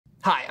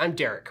Hi, I'm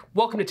Derek.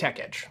 Welcome to Tech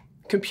Edge.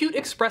 Compute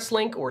Express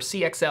Link, or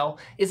CXL,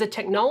 is a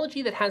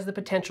technology that has the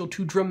potential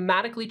to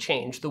dramatically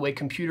change the way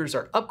computers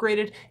are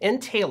upgraded and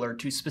tailored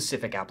to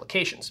specific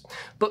applications.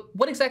 But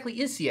what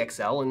exactly is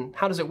CXL and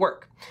how does it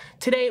work?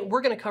 Today, we're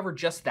going to cover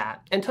just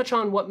that and touch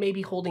on what may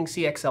be holding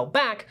CXL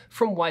back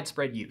from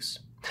widespread use.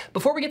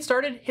 Before we get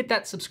started, hit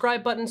that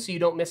subscribe button so you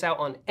don't miss out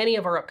on any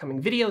of our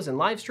upcoming videos and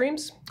live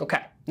streams.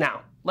 Okay,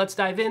 now let's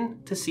dive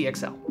in to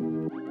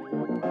CXL.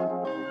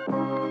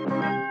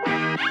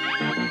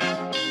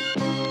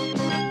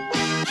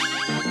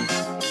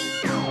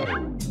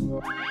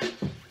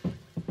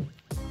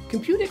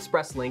 Compute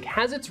Express Link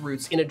has its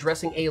roots in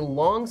addressing a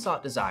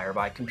long-sought desire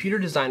by computer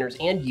designers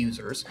and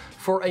users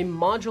for a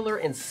modular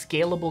and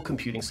scalable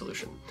computing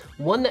solution,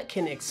 one that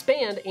can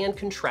expand and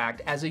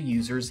contract as a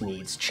user's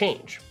needs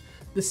change.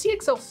 The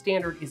CXL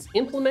standard is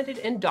implemented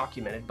and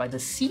documented by the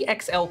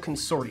CXL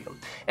Consortium,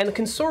 and the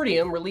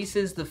consortium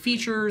releases the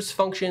features,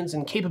 functions,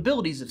 and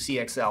capabilities of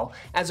CXL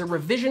as a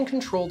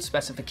revision-controlled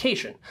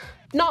specification,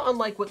 not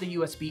unlike what the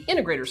USB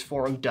Integrators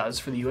Forum does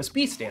for the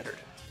USB standard.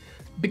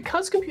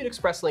 Because Compute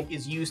Express Link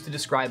is used to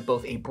describe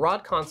both a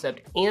broad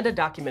concept and a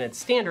documented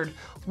standard,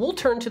 we'll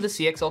turn to the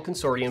CXL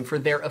Consortium for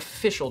their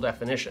official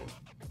definition.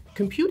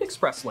 Compute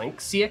Express Link,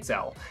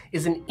 CXL,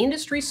 is an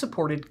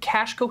industry-supported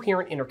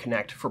cache-coherent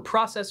interconnect for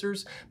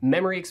processors,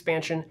 memory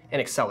expansion, and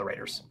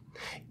accelerators.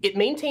 It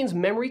maintains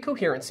memory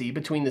coherency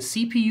between the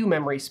CPU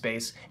memory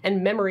space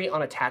and memory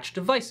on attached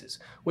devices,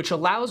 which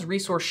allows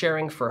resource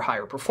sharing for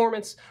higher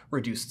performance,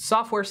 reduced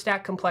software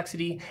stack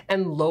complexity,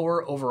 and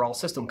lower overall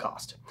system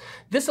cost.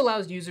 This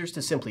allows users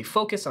to simply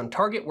focus on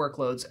target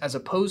workloads as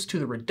opposed to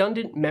the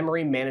redundant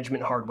memory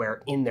management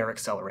hardware in their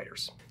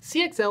accelerators.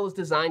 CXL is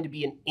designed to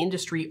be an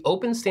industry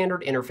open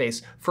standard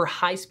interface for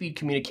high-speed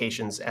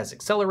communications, as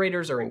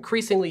accelerators are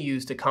increasingly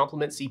used to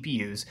complement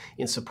CPUs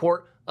in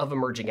support of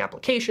emerging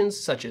applications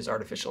such as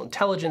artificial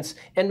intelligence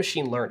and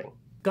machine learning.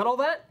 Got all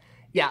that?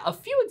 Yeah, a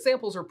few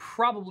examples are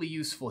probably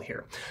useful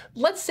here.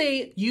 Let's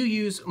say you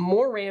use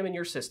more RAM in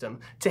your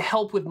system to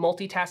help with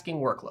multitasking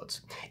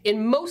workloads.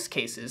 In most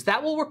cases,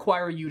 that will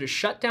require you to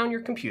shut down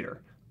your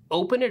computer,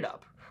 open it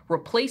up,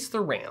 replace the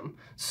RAM,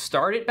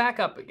 start it back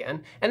up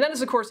again, and that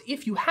is of course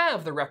if you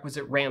have the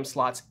requisite RAM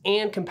slots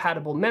and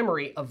compatible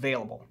memory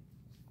available.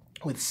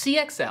 With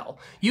CXL,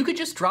 you could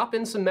just drop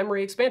in some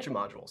memory expansion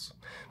modules.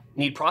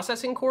 Need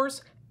processing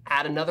cores?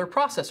 Add another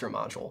processor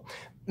module.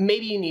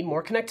 Maybe you need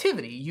more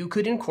connectivity. You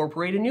could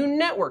incorporate a new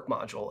network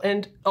module.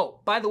 And oh,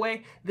 by the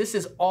way, this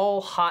is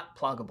all hot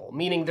pluggable,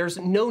 meaning there's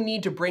no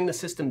need to bring the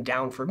system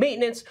down for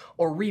maintenance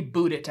or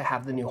reboot it to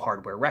have the new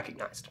hardware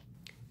recognized.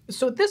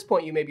 So at this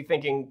point, you may be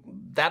thinking,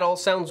 that all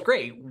sounds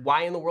great.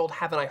 Why in the world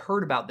haven't I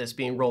heard about this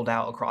being rolled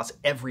out across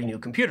every new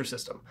computer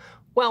system?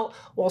 Well,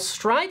 while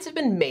strides have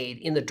been made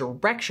in the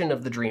direction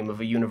of the dream of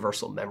a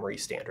universal memory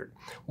standard,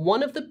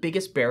 one of the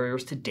biggest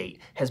barriers to date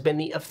has been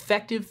the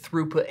effective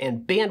throughput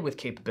and bandwidth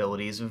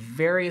capabilities of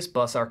various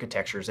bus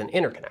architectures and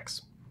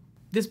interconnects.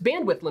 This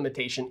bandwidth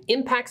limitation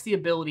impacts the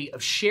ability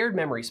of shared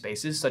memory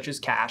spaces, such as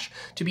cache,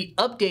 to be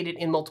updated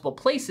in multiple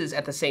places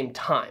at the same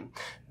time.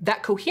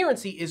 That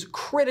coherency is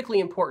critically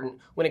important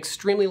when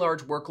extremely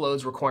large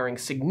workloads requiring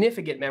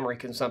significant memory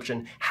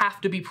consumption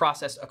have to be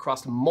processed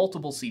across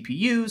multiple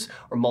CPUs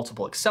or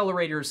multiple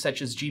accelerators,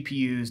 such as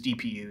GPUs,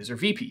 DPUs, or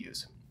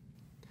VPUs.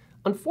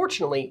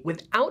 Unfortunately,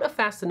 without a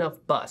fast enough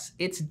bus,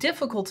 it's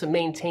difficult to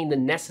maintain the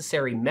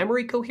necessary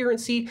memory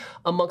coherency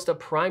amongst a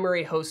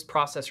primary host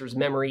processor's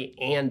memory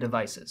and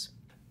devices.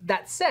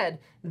 That said,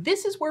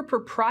 this is where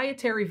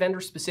proprietary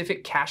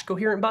vendor-specific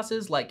cache-coherent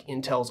buses like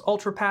Intel's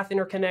UltraPath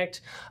Interconnect,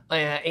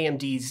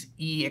 AMD's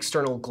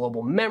E-External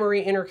Global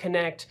Memory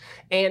Interconnect,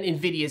 and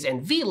NVIDIA's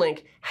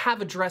NVLink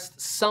have addressed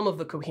some of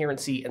the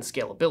coherency and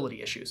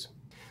scalability issues.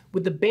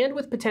 With the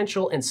bandwidth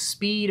potential and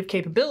speed of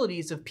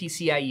capabilities of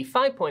PCIe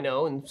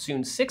 5.0 and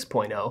soon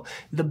 6.0,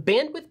 the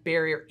bandwidth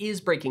barrier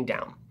is breaking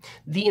down.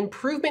 The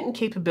improvement in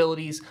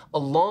capabilities,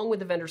 along with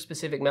the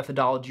vendor-specific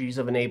methodologies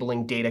of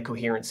enabling data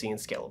coherency and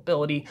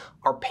scalability,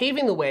 are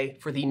paving the way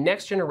for the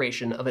next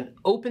generation of an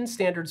open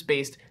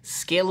standards-based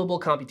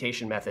scalable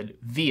computation method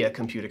via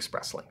Compute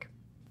Express Link.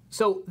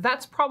 So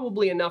that's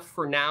probably enough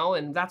for now,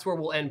 and that's where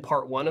we'll end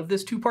part one of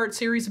this two-part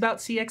series about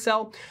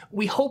CXL.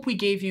 We hope we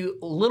gave you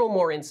a little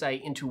more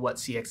insight into what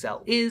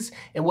CXL is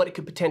and what it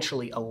could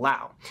potentially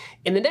allow.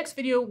 In the next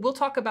video, we'll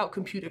talk about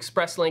Compute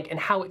Express Link and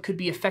how it could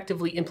be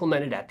effectively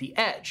implemented at the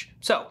edge.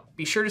 So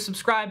be sure to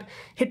subscribe,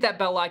 hit that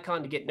bell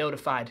icon to get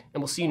notified,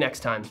 and we'll see you next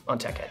time on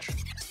Tech Edge.